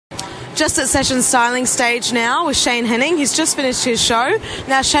just at session styling stage now with Shane Henning. He's just finished his show.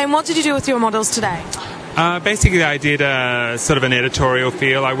 Now, Shane, what did you do with your models today? Basically, I did a sort of an editorial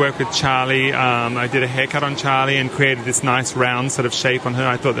feel. I worked with Charlie. I did a haircut on Charlie and created this nice round sort of shape on her.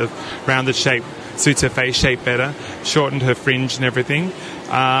 I thought the rounded shape suits her face shape better. Shortened her fringe and everything.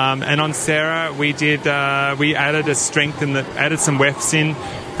 And on Sarah, we added a strength and added some wefts in.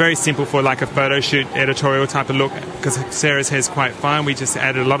 Very simple for like a photo shoot editorial type of look, because Sarah's hair's quite fine. We just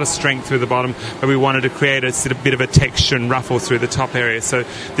added a lot of strength through the bottom, but we wanted to create a sort of bit of a texture and ruffle through the top area. So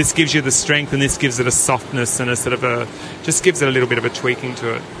this gives you the strength, and this gives it a softness and a sort of just gives it a little bit of a tweaking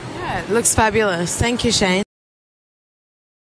to it. Yeah, it looks fabulous. Thank you, Shane.